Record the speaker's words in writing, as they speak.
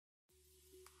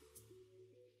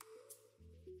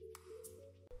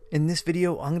In this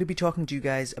video, I'm going to be talking to you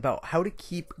guys about how to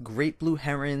keep great blue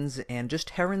herons and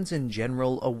just herons in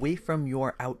general away from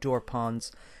your outdoor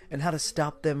ponds and how to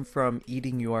stop them from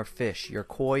eating your fish, your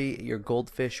koi, your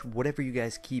goldfish, whatever you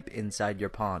guys keep inside your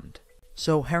pond.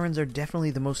 So herons are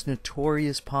definitely the most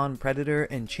notorious pond predator,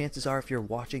 and chances are if you're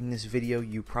watching this video,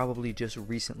 you probably just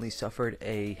recently suffered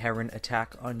a heron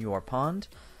attack on your pond.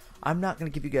 I'm not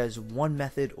going to give you guys one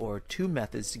method or two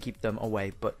methods to keep them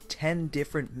away, but 10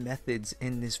 different methods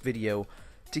in this video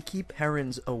to keep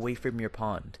herons away from your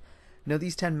pond. Now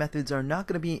these 10 methods are not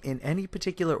going to be in any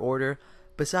particular order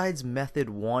besides method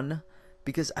 1,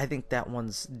 because I think that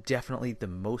one's definitely the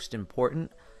most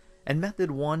important. And method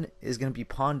 1 is going to be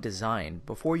pond design.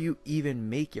 Before you even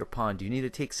make your pond, you need to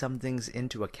take some things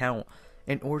into account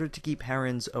in order to keep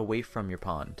herons away from your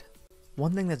pond.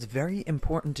 One thing that's very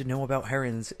important to know about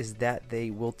herons is that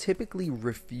they will typically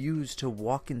refuse to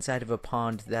walk inside of a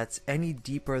pond that's any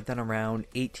deeper than around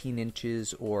 18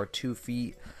 inches or 2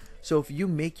 feet. So if you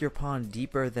make your pond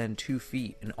deeper than 2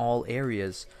 feet in all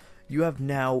areas, you have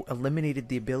now eliminated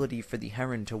the ability for the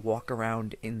heron to walk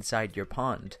around inside your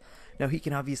pond. Now he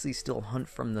can obviously still hunt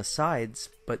from the sides,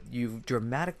 but you've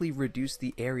dramatically reduced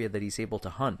the area that he's able to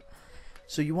hunt.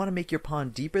 So you want to make your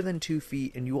pond deeper than 2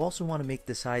 feet, and you also want to make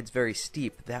the sides very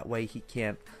steep. That way he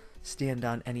can't stand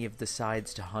on any of the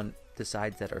sides to hunt the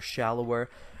sides that are shallower.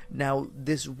 Now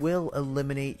this will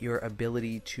eliminate your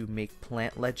ability to make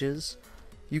plant ledges.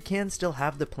 You can still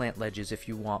have the plant ledges if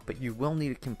you want, but you will need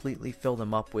to completely fill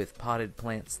them up with potted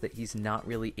plants that he's not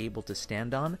really able to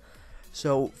stand on.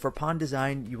 So for pond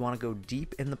design, you want to go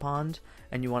deep in the pond,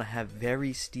 and you want to have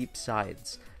very steep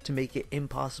sides to make it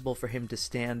impossible for him to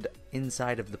stand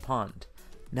inside of the pond.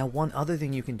 Now one other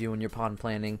thing you can do in your pond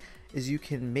planning is you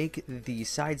can make the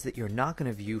sides that you're not going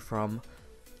to view from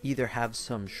either have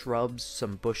some shrubs,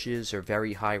 some bushes, or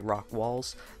very high rock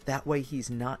walls. That way he's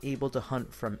not able to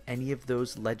hunt from any of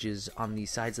those ledges on the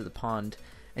sides of the pond,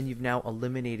 and you've now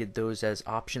eliminated those as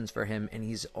options for him, and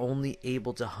he's only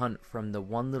able to hunt from the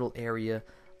one little area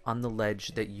on the ledge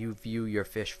that you view your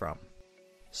fish from.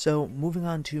 So moving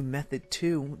on to method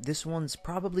 2, this one's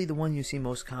probably the one you see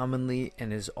most commonly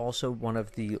and is also one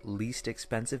of the least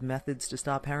expensive methods to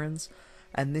stop herons,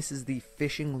 and this is the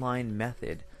fishing line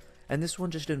method. And this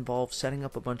one just involves setting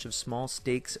up a bunch of small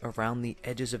stakes around the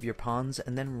edges of your ponds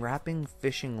and then wrapping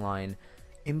fishing line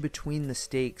in between the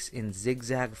stakes in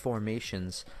zigzag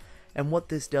formations. And what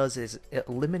this does is it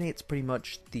eliminates pretty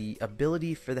much the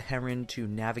ability for the heron to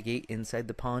navigate inside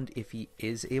the pond. If he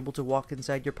is able to walk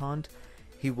inside your pond,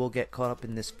 he will get caught up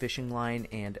in this fishing line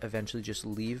and eventually just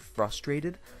leave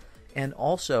frustrated. And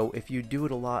also, if you do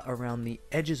it a lot around the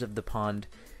edges of the pond,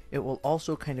 it will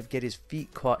also kind of get his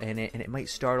feet caught in it, and it might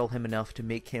startle him enough to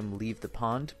make him leave the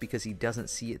pond because he doesn't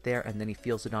see it there, and then he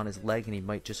feels it on his leg and he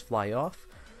might just fly off.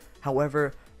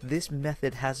 However, this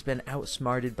method has been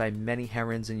outsmarted by many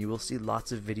herons, and you will see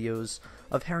lots of videos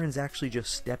of herons actually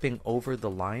just stepping over the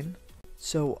line.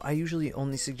 So I usually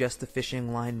only suggest the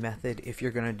fishing line method if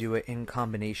you're going to do it in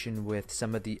combination with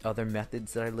some of the other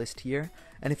methods that I list here.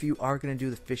 And if you are going to do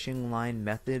the fishing line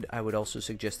method, I would also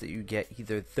suggest that you get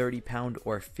either 30-pound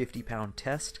or 50-pound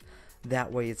test.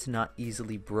 That way it's not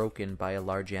easily broken by a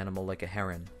large animal like a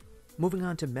heron. Moving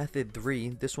on to method 3,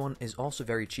 this one is also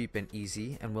very cheap and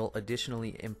easy and will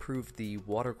additionally improve the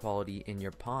water quality in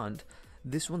your pond.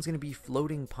 This one's going to be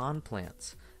floating pond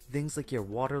plants. Things like your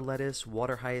water lettuce,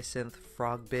 water hyacinth,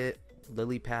 frogbit,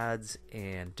 lily pads,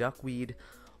 and duckweed.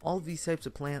 All of these types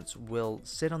of plants will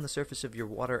sit on the surface of your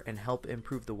water and help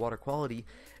improve the water quality,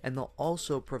 and they'll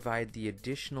also provide the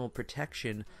additional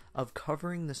protection of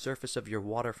covering the surface of your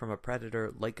water from a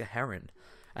predator like a heron.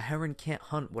 A heron can't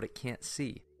hunt what it can't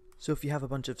see. So if you have a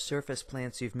bunch of surface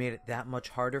plants, you've made it that much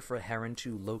harder for a heron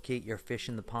to locate your fish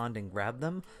in the pond and grab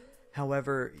them.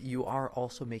 However, you are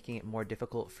also making it more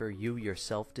difficult for you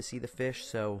yourself to see the fish,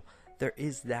 so there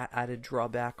is that added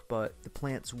drawback, but the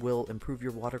plants will improve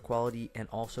your water quality and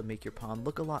also make your pond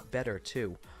look a lot better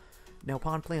too. Now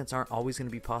pond plants aren't always going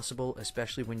to be possible,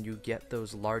 especially when you get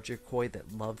those larger koi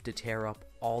that love to tear up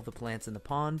all the plants in the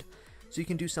pond. So you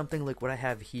can do something like what I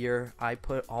have here. I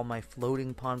put all my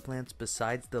floating pond plants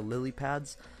besides the lily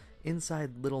pads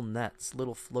inside little nets,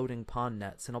 little floating pond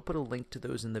nets, and I'll put a link to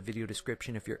those in the video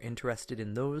description if you're interested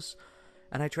in those.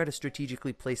 And I try to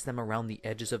strategically place them around the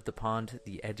edges of the pond,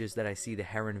 the edges that I see the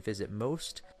heron visit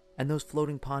most. And those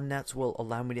floating pond nets will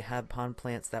allow me to have pond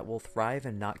plants that will thrive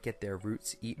and not get their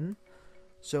roots eaten.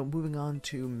 So moving on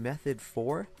to method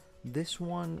 4, this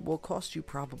one will cost you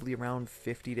probably around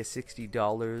 $50 to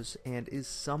 $60 and is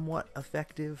somewhat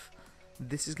effective.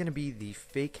 This is going to be the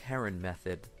fake heron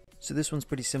method. So this one's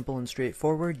pretty simple and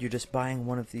straightforward. You're just buying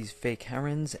one of these fake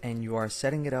herons and you are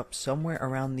setting it up somewhere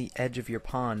around the edge of your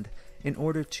pond in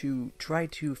order to try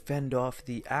to fend off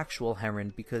the actual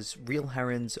heron, because real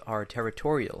herons are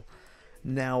territorial.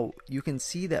 Now you can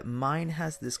see that mine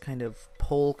has this kind of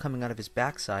pole coming out of his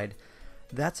backside.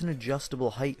 That's an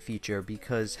adjustable height feature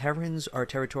because herons are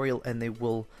territorial and they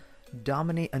will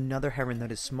dominate another heron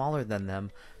that is smaller than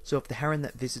them. So if the heron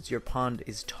that visits your pond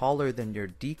is taller than your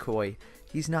decoy,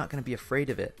 he's not going to be afraid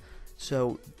of it.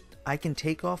 So I can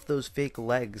take off those fake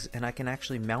legs and I can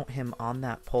actually mount him on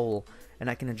that pole, and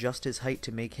I can adjust his height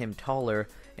to make him taller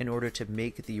in order to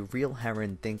make the real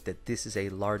heron think that this is a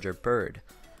larger bird.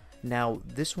 Now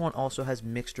this one also has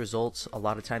mixed results. A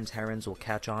lot of times herons will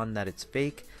catch on that it's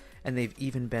fake, and they've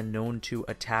even been known to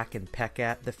attack and peck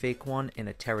at the fake one in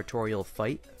a territorial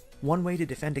fight. One way to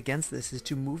defend against this is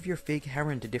to move your fake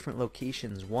heron to different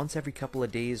locations once every couple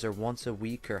of days or once a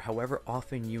week or however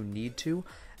often you need to,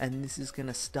 and this is going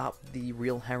to stop the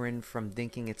real heron from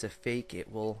thinking it's a fake.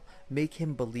 It will make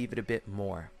him believe it a bit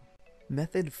more.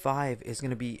 Method 5 is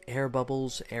going to be air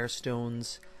bubbles, air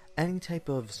stones, any type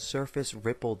of surface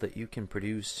ripple that you can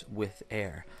produce with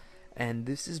air. And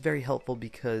this is very helpful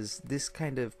because this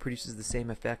kind of produces the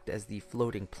same effect as the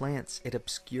floating plants. It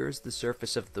obscures the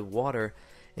surface of the water.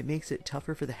 It makes it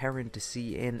tougher for the heron to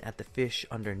see in at the fish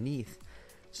underneath.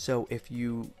 So if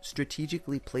you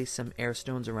strategically place some air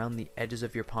stones around the edges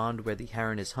of your pond where the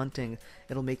heron is hunting,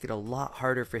 it'll make it a lot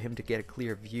harder for him to get a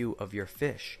clear view of your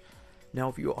fish. Now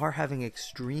if you are having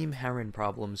extreme heron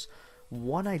problems,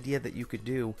 one idea that you could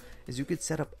do is you could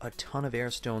set up a ton of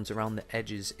air stones around the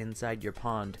edges inside your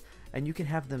pond, and you can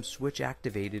have them switch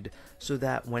activated so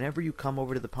that whenever you come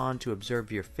over to the pond to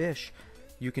observe your fish,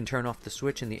 you can turn off the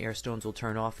switch and the air stones will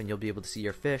turn off and you'll be able to see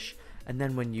your fish. And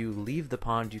then when you leave the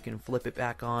pond, you can flip it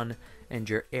back on and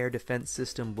your air defense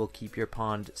system will keep your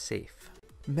pond safe.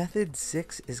 Method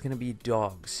 6 is going to be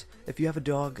dogs. If you have a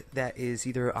dog that is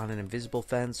either on an invisible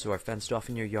fence or fenced off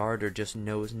in your yard or just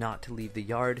knows not to leave the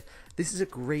yard, this is a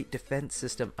great defense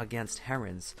system against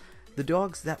herons. The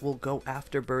dogs that will go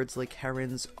after birds like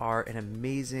herons are an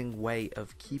amazing way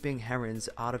of keeping herons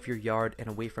out of your yard and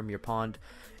away from your pond.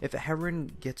 If a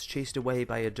heron gets chased away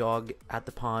by a dog at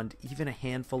the pond even a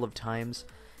handful of times,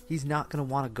 he's not going to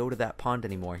want to go to that pond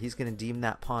anymore. He's going to deem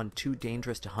that pond too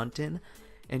dangerous to hunt in,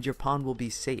 and your pond will be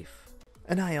safe.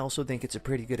 And I also think it's a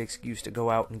pretty good excuse to go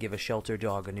out and give a shelter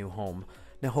dog a new home.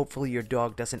 Now hopefully your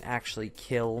dog doesn't actually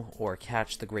kill or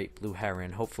catch the great blue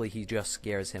heron. Hopefully he just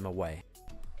scares him away.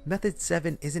 Method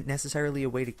 7 isn't necessarily a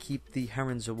way to keep the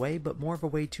herons away, but more of a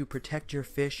way to protect your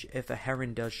fish if a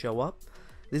heron does show up.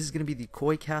 This is going to be the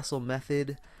koi castle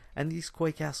method, and these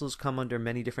koi castles come under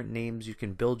many different names. You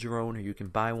can build your own or you can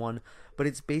buy one, but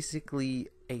it's basically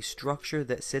a structure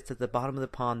that sits at the bottom of the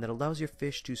pond that allows your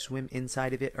fish to swim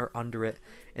inside of it or under it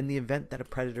in the event that a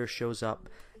predator shows up,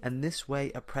 and this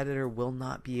way a predator will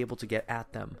not be able to get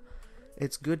at them.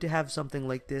 It's good to have something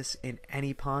like this in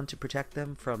any pond to protect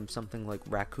them from something like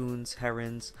raccoons,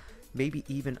 herons, maybe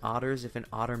even otters if an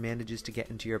otter manages to get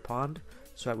into your pond,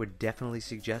 so I would definitely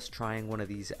suggest trying one of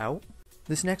these out.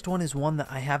 This next one is one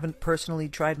that I haven't personally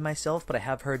tried myself, but I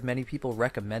have heard many people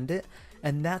recommend it,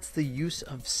 and that's the use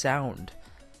of sound.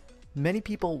 Many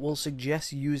people will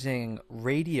suggest using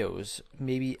radios,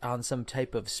 maybe on some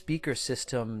type of speaker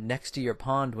system next to your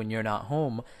pond when you're not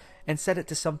home, and set it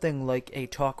to something like a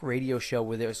talk radio show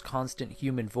where there's constant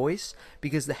human voice,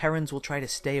 because the herons will try to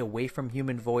stay away from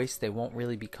human voice. They won't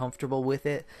really be comfortable with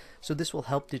it, so this will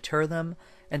help deter them.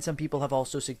 And some people have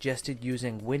also suggested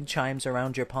using wind chimes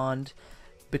around your pond.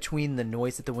 Between the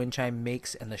noise that the wind chime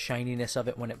makes and the shininess of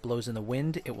it when it blows in the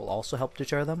wind, it will also help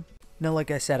deter them. Now, like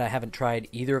I said, I haven't tried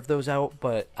either of those out,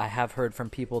 but I have heard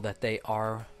from people that they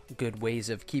are good ways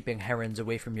of keeping herons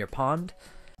away from your pond.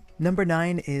 Number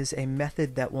 9 is a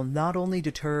method that will not only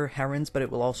deter herons, but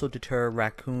it will also deter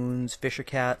raccoons, fisher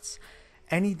cats,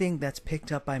 anything that's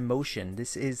picked up by motion.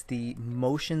 This is the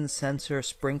motion sensor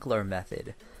sprinkler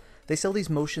method. They sell these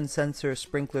motion sensor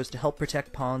sprinklers to help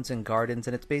protect ponds and gardens,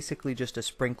 and it's basically just a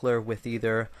sprinkler with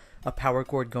either a power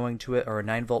cord going to it or a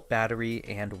 9-volt battery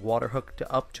and water hooked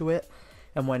up to it.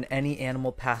 And when any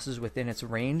animal passes within its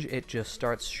range, it just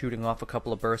starts shooting off a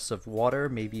couple of bursts of water,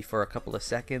 maybe for a couple of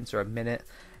seconds or a minute.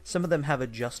 Some of them have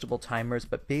adjustable timers,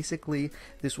 but basically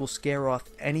this will scare off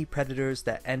any predators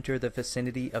that enter the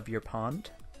vicinity of your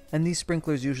pond. And these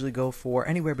sprinklers usually go for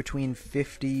anywhere between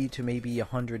 $50 to maybe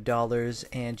 $100,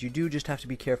 and you do just have to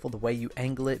be careful the way you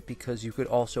angle it, because you could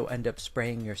also end up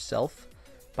spraying yourself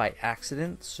by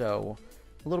accident. So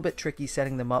a little bit tricky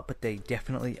setting them up, but they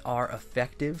definitely are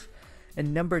effective.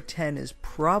 And number 10 is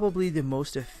probably the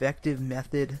most effective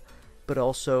method, but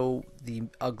also the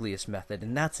ugliest method,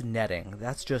 and that's netting.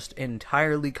 That's just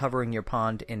entirely covering your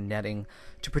pond in netting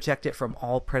to protect it from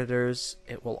all predators.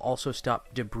 It will also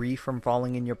stop debris from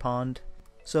falling in your pond.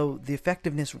 So the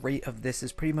effectiveness rate of this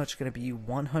is pretty much going to be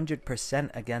 100%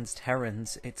 against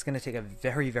herons. It's going to take a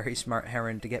very, very smart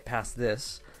heron to get past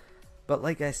this. But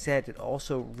like I said, it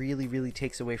also really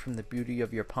takes away from the beauty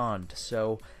of your pond.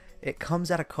 So it comes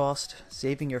at a cost.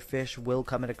 Saving your fish will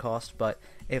come at a cost, but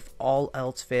if all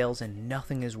else fails and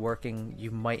nothing is working, you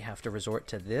might have to resort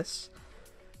to this.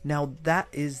 Now that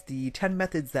is the 10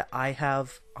 methods that I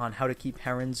have on how to keep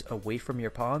herons away from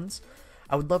your ponds.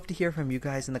 I would love to hear from you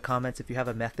guys in the comments if you have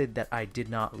a method that I did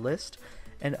not list,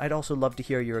 and I'd also love to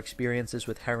hear your experiences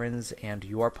with herons and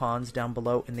your ponds down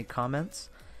below in the comments.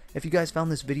 If you guys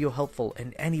found this video helpful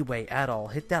in any way at all,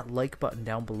 hit that like button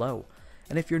down below.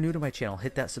 And if you're new to my channel,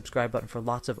 hit that subscribe button for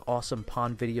lots of awesome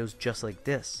pond videos just like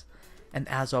this. And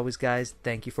as always guys,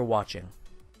 thank you for watching.